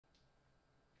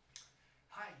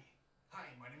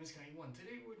name is Kaiwan.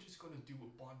 Today we're just going to do a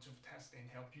bunch of tests and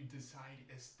help you decide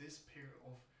is this pair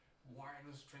of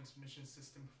wireless transmission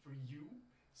system for you.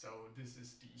 So this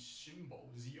is the Shimbo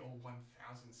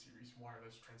Zo1000 series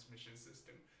wireless transmission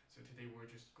system. So today we're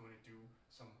just going to do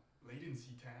some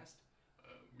latency test,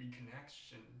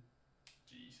 reconnection,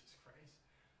 Jesus Christ.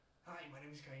 Hi, my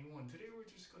name is Kaiwan. Today we're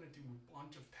just going to do a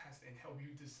bunch of tests and help you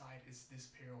decide is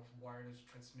this pair of wireless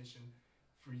transmission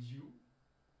for you.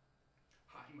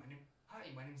 Hi,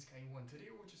 my name is Kaiwan.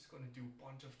 Today we're just going to do a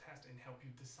bunch of tests and help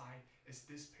you decide is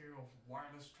this pair of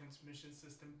wireless transmission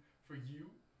system for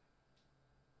you.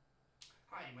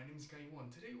 Hi, my name is Kaiwan.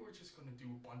 Today we're just going to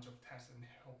do a bunch of tests and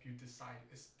help you decide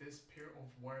is this pair of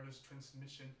wireless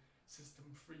transmission system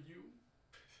for you.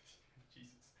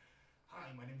 Jesus.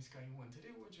 Hi, my name is Kaiwan.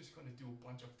 Today we're just going to do a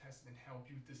bunch of tests and help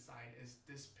you decide is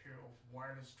this pair of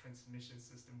wireless transmission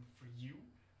system for you.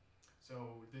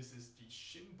 So this is the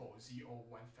Shimbo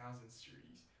Zo1000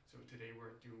 series. So today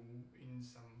we're doing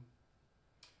some...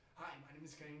 Hi, my name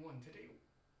is Kaiwan. Today we're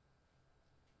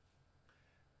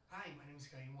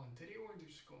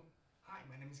just going... Hi,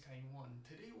 my name is Kaiwan.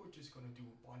 Today we're just going to do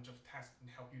a bunch of tests and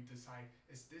help you decide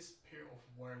is this pair of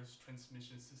wireless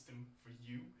transmission system for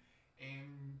you.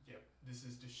 And yep, this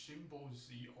is the Shimbo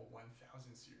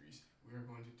Zo1000 series. We're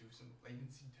going to do some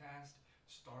latency test,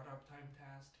 startup time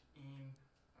test, and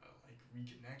like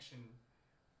reconnect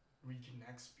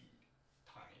speed,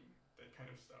 time, that kind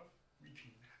of stuff.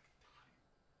 Reconnect time.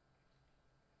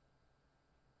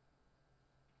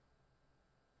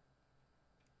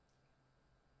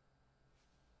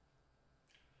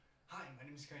 Hi, my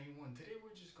name is Kaiwan. Today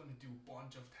we're just going to do a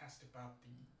bunch of tests about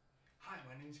the... Hi,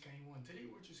 my name is Kaiwan. Today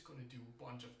we're just going to do a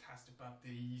bunch of tests about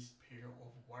these pair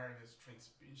of wireless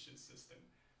transmission system.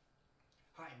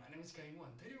 Hi, my name is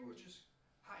Kaiwan. Today we're just...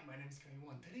 Hi, my name is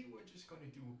Kaiwan. Today we're just going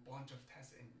to do a bunch of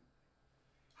tests and...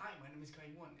 Hi, my name is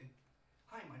Kaiwan.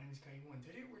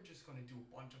 Today we're just going to do a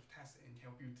bunch of tests and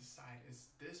help you decide is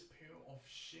this pair of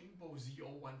Shimbo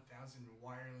Zo1000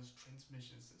 wireless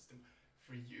transmission system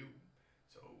for you.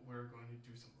 So we're going to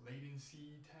do some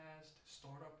latency test,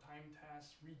 startup time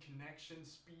test, reconnection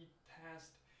speed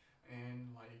test,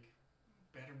 and like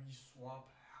battery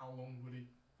swap, how long would it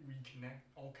reconnect,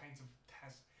 all kinds of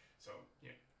tests. So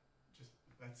yeah, just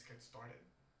let's get started.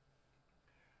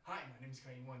 Hi, my name is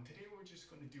Kaiwan. Today we're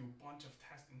just going to do a bunch of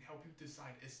tests and help you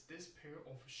decide is this pair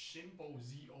of Shimbo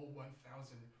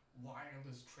Zo1000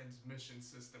 wireless transmission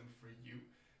system for you.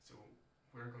 So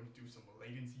we're going to do some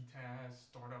latency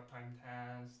test, startup time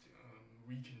test,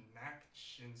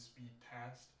 reconnection speed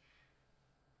test.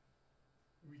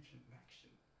 Reconnection.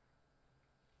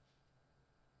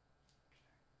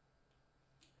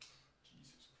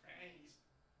 Jesus Christ.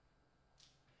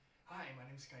 Hi, my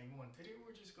name is Kaiwan. Today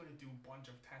we're just going to do a bunch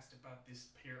of tests about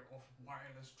this pair of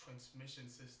wireless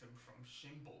transmission system from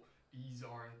Shimbo. These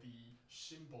are the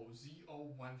Shimbo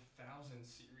Zo1000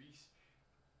 series.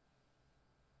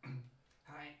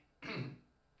 Hi.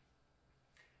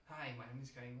 Hi, my name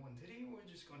is Kaiwan. Today we're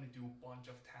just going to do a bunch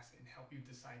of tests and help you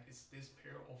decide is this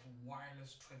pair of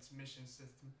wireless transmission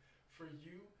system for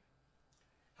you.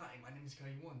 Hi, my name is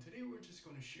Kaiwan. Today we're just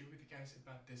going to share with you guys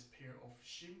about this pair of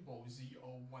Shimbo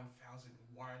Zo1000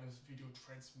 wireless video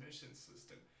transmission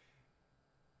system.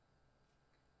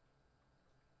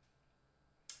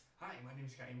 Hi, my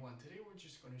name is Kaiwan. Today we're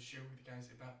just going to share with you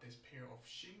guys about this pair of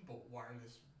Shimbo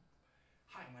wireless...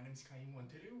 Hi, my name is Kaiwan.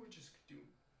 Today we're just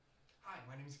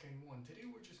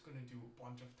going to do a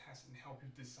bunch of tests and help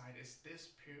you decide is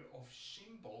this pair of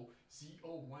Shimbo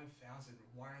Zo1000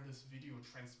 wireless video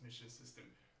transmission system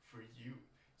for you.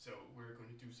 So we're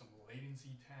going to do some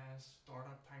latency test,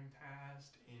 startup time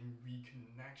test, and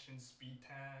reconnection speed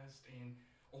test, and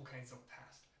all kinds of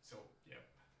tests. So yeah,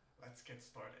 let's get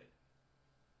started.